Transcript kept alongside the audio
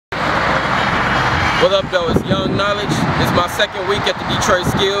What up though, it's Youngknowledge. This is my second week at the Detroit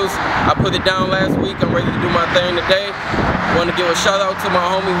Skills. I put it down last week, I'm ready to do my thing today. Want to give a shout out to my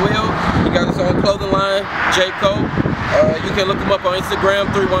homie Will. He got his own clothing line, J.Co. You can look him up on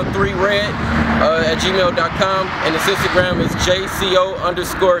Instagram, 313red at gmail.com, and his Instagram is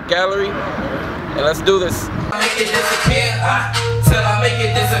JCO_gallery. And let's do this. Make it disappear, till I make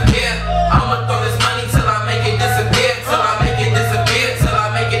it disappear. I'ma throw this money till I make it disappear, till I make it disappear, till I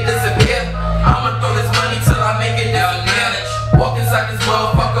make it disappear. I'ma throw this money till I make it disappear. Walk inside this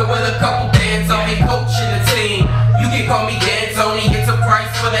motherfucker with a couple bands on me, coaching the team. You can call me Dan Tony, it's a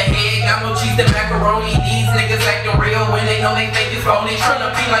price for the head. Got more cheese than macaroni. These niggas acting real when they know they think it's phony. Tryna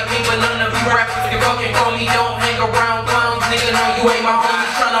be like me, but none of you rappers can fucking call me. Don't hang around clowns, nigga, know you ain't my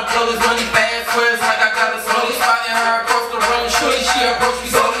homie. Tryna blow this money fast, swear it's like I got a slowly spotting her across the room. Shorty, she approached me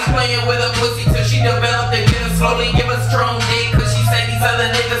slowly, playing with her pussy till she developed and get her slowly. Give her strong dick, cause she said these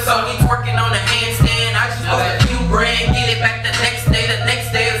other niggas so we twerking on the handstand. I just bought a few grand, get it back the next day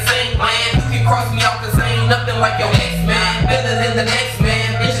the same plan. You can cross me off cause I ain't nothing like your ex-man. Better than the next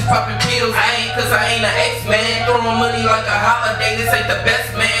man, bitches popping pills, I ain't cause I ain't an ex-man. Throwing money like a holiday, this ain't the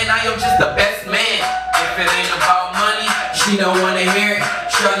best man, I am just the best man. If it ain't about money, she don't wanna hear it.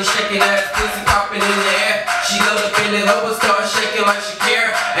 Shawty shaking ass, pussy popping in the air. She love to bend it over, start shaking like she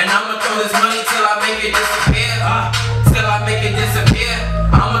care. And I'ma throw this money till I make it disappear. Till I make it disappear.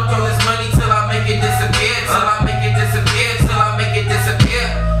 I'ma throw this money till I make it disappear. Till I make it disappear. Till I make it disappear.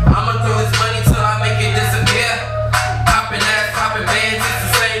 I'ma throw this money till I make it disappear. Popping ass, popping bands, it's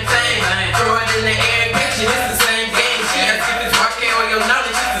the same thing. Throw it in the air and catch it, it's the same game. She asks if it's YK or your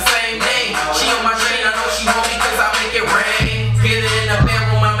knowledge, it's the same name. She on my train, I know she want me cause I make it rain. Get it in the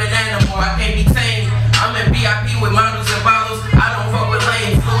bedroom, I'm an animal, I can't be tamed. I'm in VIP with models and bottles, I don't fuck with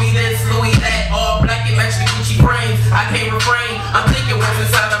lanes. Louis this, Louis that, all black and match the Gucci frames. I can't refrain, I'm thinking what's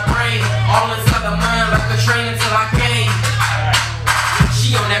inside the brain. All inside the mind like a train until I came.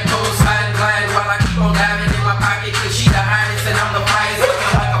 She on that pole sliding, gliding while I keep on diving in my pocket. Cause she the hottest and I'm the brightest,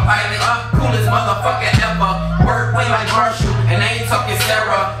 looking like a pilot. Coolest motherfucker ever. Work way like Marshall, and I ain't talking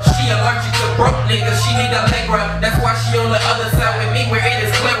Sarah. She allergic to broke niggas, she need Allegra. That's why she on the other side with me where it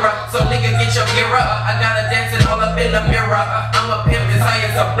is clearer. So nigga get your gear up, I gotta dancing all up in the mirror. I'm a pimp as high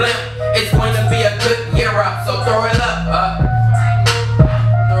as a blimp, it's going to be a good year up. So throw it up,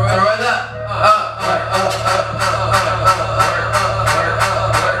 throw it up,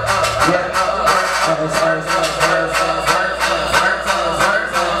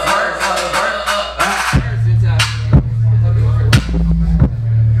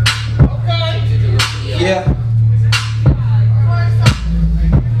 yeah.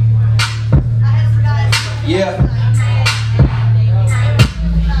 Yeah.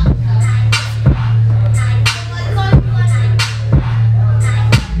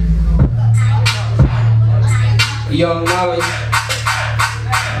 Youngknowledge.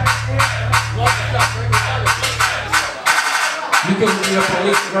 You can look me up on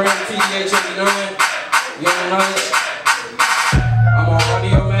Instagram, TDH89, Youngknowledge. I'm on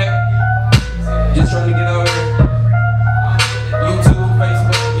Audio Mac. Just trying to get out here. YouTube,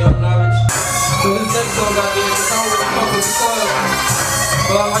 Facebook, Youngknowledge. So this next song out there, it's already fuck with the club,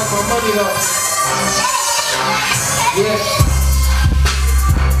 but I like my money though. Yeah.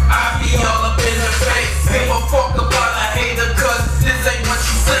 I be all up in the face, give a fuck about a hater, cause this ain't what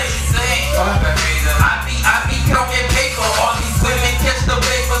you say. I be counting paper, all these women catch the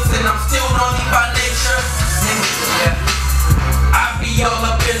papers, and I'm still naughty by nature. I be all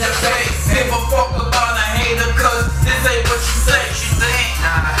up in the face, give a fuck about a hater, cause this ain't what you say.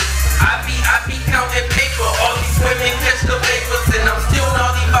 I be counting paper, all these women catch the papers, and I'm still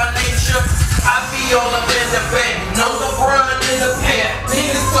naughty by nature. I be all up in the bed, no LeBron in the pen.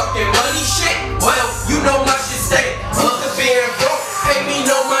 Niggas talking money shit, well, you know my shit stay. Used to being broke, pay me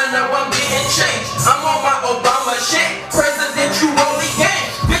no mind, now I'm getting changed. I'm on my Obama shit, president you only game.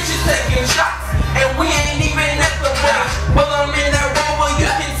 Bitches taking shots, and we ain't even at the watch. But I'm in that rover, you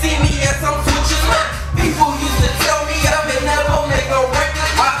can see me as I'm switching up. People used to tell me I would never make a record.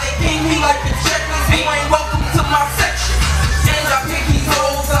 Why they king me like the checkers, you ain't welcome to my section. And I pick these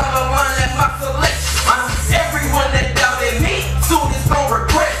hoes out of line at my selection. Everyone that doubted me, soon is gon'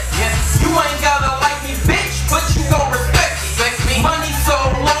 regret.